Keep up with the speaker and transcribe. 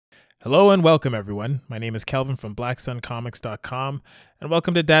Hello and welcome everyone. My name is Kelvin from blacksuncomics.com and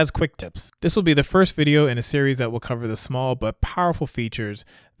welcome to DAZ Quick Tips. This will be the first video in a series that will cover the small but powerful features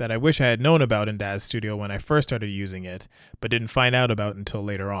that I wish I had known about in DAZ Studio when I first started using it, but didn't find out about until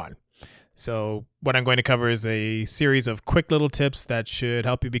later on. So what I'm going to cover is a series of quick little tips that should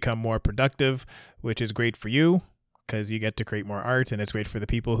help you become more productive, which is great for you because you get to create more art, and it's great for the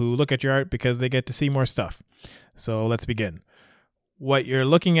people who look at your art because they get to see more stuff. So let's begin. What you're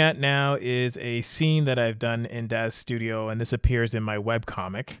looking at now is a scene that I've done in DAZ Studio, and this appears in my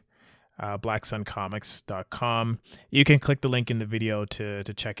webcomic, blacksuncomics.com. You can click the link in the video to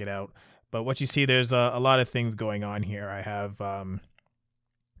check it out. But what you see, there's a lot of things going on here. I have,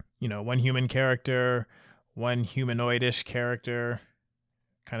 one human character, one humanoid-ish character,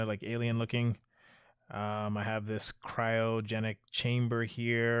 kind of like alien looking. I have this cryogenic chamber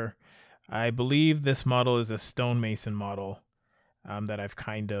here. I believe this model is a stonemason model. That I've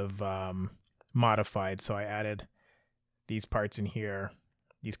kind of modified. So I added these parts in here,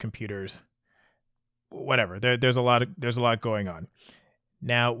 these computers, whatever. There's a lot going on.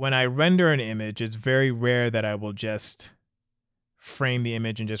 Now, when I render an image, it's very rare that I will just frame the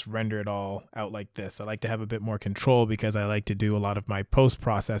image and just render it all out like this. I like to have a bit more control because I like to do a lot of my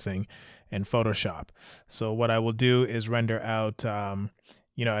post-processing in Photoshop. So what I will do is render out,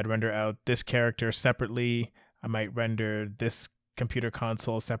 I'd render out this character separately. I might render this computer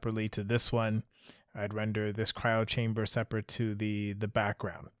console separately to this one. I'd render this cryo chamber separate to the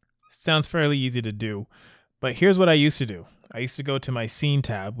background. Sounds fairly easy to do, but here's what I used to do. I used to go to my scene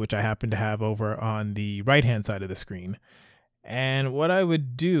tab, which I happen to have over on the right hand side of the screen, and what I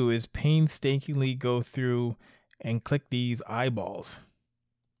would do is painstakingly go through and click these eyeballs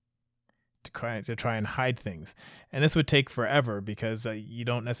to try and hide things. And this would take forever because you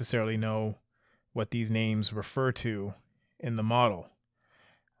don't necessarily know what these names refer to in the model.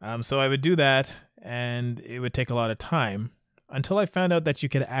 So I would do that, and it would take a lot of time until I found out that you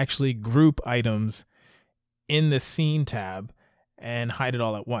could actually group items in the scene tab and hide it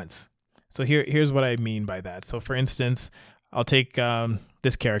all at once. So here's what I mean by that. So for instance, I'll take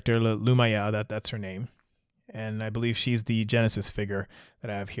this character, Lumaya, that's her name, and I believe she's the Genesis figure that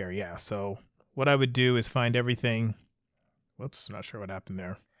I have here. Yeah, so what I would do is find everything. Whoops, not sure what happened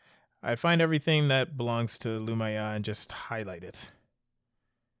there. I find everything that belongs to Lumaya and just highlight it.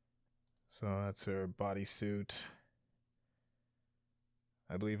 So that's her bodysuit.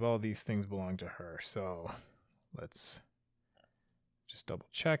 I believe all these things belong to her. So let's just double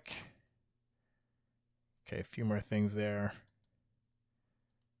check. Okay, a few more things there.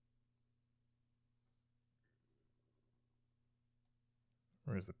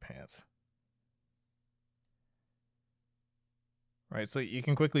 Where's the pants? Right, so you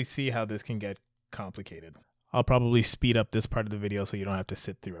can quickly see how this can get complicated. I'll probably speed up this part of the video so you don't have to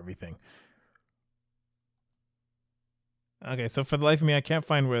sit through everything. Okay, so for the life of me, I can't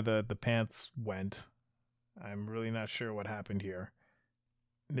find where the pants went. I'm really not sure what happened here.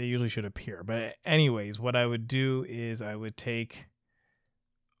 They usually should appear. But anyways, what I would do is I would take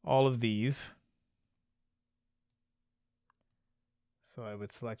all of these. So I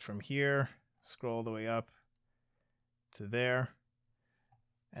would select from here, scroll all the way up to there.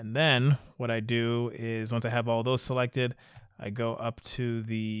 And then what I do is once I have all those selected, I go up to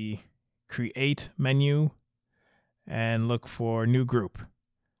the Create menu and look for New Group.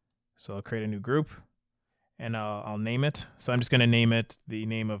 So I'll create a new group and I'll name it. So I'm just going to name it the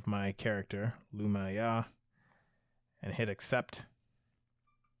name of my character, Lumaya, and hit Accept.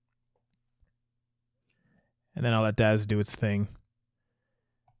 And then I'll let DAZ do its thing.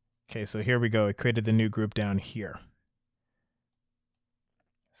 Okay, so here we go. It created the new group down here.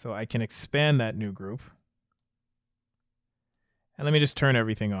 So I can expand that new group. And let me just turn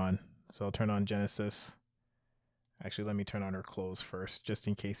everything on. So I'll turn on Genesis. Actually, let me turn on her clothes first, just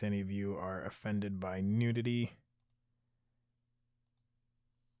in case any of you are offended by nudity.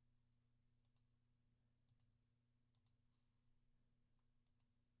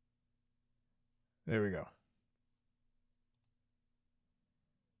 There we go.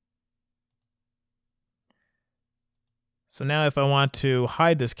 So now if I want to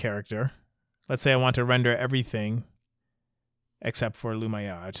hide this character, let's say I want to render everything except for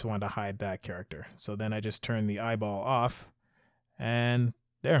Lumaya. I just want to hide that character. So then I just turn the eyeball off and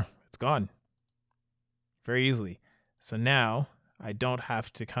there, it's gone. Very easily. So now I don't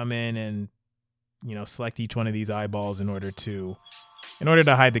have to come in and, select each one of these eyeballs in order to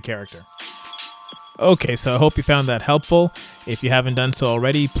hide the character. Okay, so I hope you found that helpful. If you haven't done so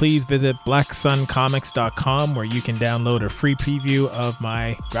already, please visit blacksuncomics.com where you can download a free preview of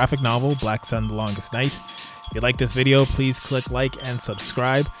my graphic novel, Black Sun: The Longest Night. If you like this video, please click like and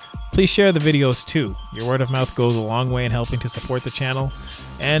subscribe. Please share the videos too. Your word of mouth goes a long way in helping to support the channel.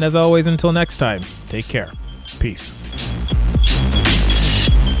 And as always, until next time, take care. Peace.